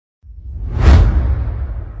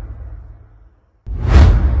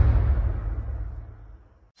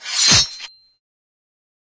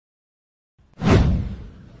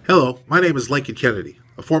Hello, my name is Lincoln Kennedy,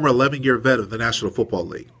 a former 11-year vet of the National Football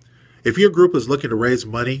League. If your group is looking to raise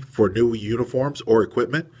money for new uniforms or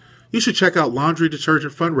equipment, you should check out laundry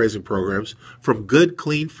detergent fundraising programs from Good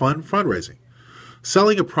Clean Fun Fundraising.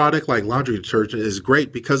 Selling a product like laundry detergent is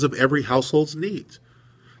great because of every household's needs.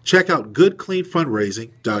 Check out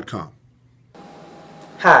goodcleanfundraising.com.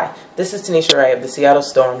 Hi, this is Tanisha Wright of the Seattle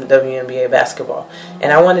Storm WNBA basketball,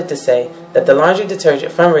 and I wanted to say that the Laundry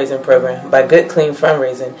Detergent Fundraising Program by Good Clean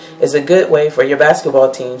Fundraising is a good way for your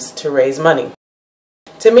basketball teams to raise money.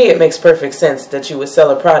 To me, it makes perfect sense that you would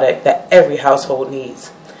sell a product that every household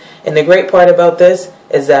needs. And the great part about this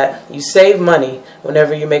is that you save money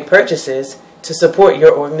whenever you make purchases to support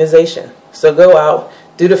your organization. So go out,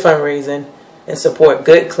 do the fundraising, and support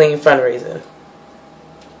Good Clean Fundraising.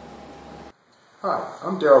 Hi,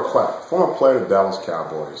 I'm Daryl Clapp, former player of the Dallas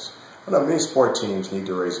Cowboys. I know many sport teams need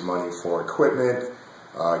to raise money for equipment,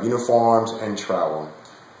 uniforms, and travel.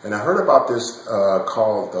 And I heard about this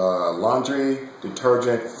called Laundry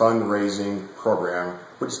Detergent Fundraising Program,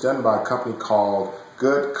 which is done by a company called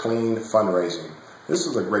Good Clean Fundraising. This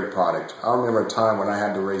is a great product. I remember a time when I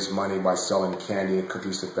had to raise money by selling candy and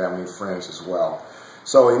cookies to family and friends as well.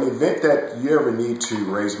 So in the event that you ever need to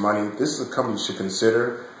raise money, this is a company you should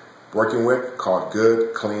consider working with, called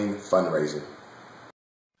Good Clean Fundraising.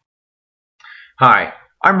 Hi,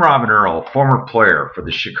 I'm Robin Earl, former player for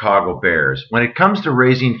the Chicago Bears. When it comes to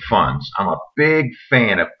raising funds, I'm a big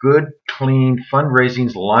fan of Good Clean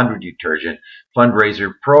Fundraising's laundry detergent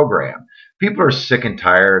fundraiser program. People are sick and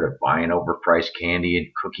tired of buying overpriced candy and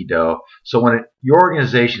cookie dough, so when your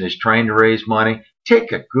organization is trying to raise money,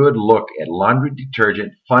 take a good look at laundry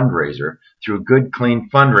detergent fundraiser through Good Clean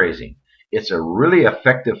Fundraising. It's a really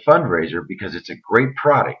effective fundraiser because it's a great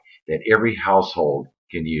product that every household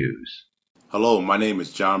can use. Hello, my name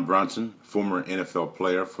is John Bronson, former NFL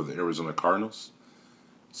player for the Arizona Cardinals,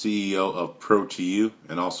 CEO of Pro2U,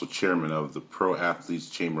 and also chairman of the Pro Athletes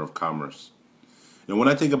Chamber of Commerce. And when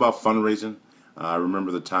I think about fundraising, I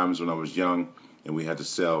remember the times when I was young and we had to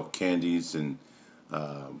sell candies and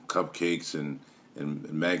cupcakes and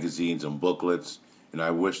magazines and booklets. And I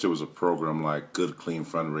wish there was a program like Good Clean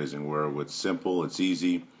Fundraising where it's simple, it's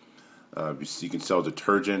easy. You can sell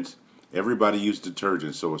detergent. Everybody uses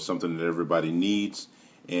detergent, so it's something that everybody needs.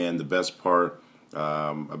 And the best part,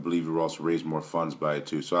 I believe you will also raise more funds by it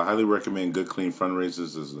too. So I highly recommend Good Clean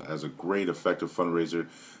Fundraisers as a great, effective fundraiser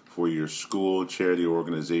for your school, charity,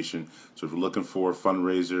 organization. So if you're looking for a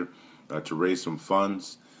fundraiser to raise some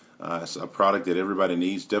funds, it's a product that everybody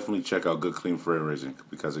needs. Definitely check out Good Clean Fundraising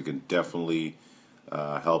because it can definitely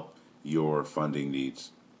help your funding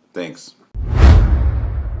needs. Thanks.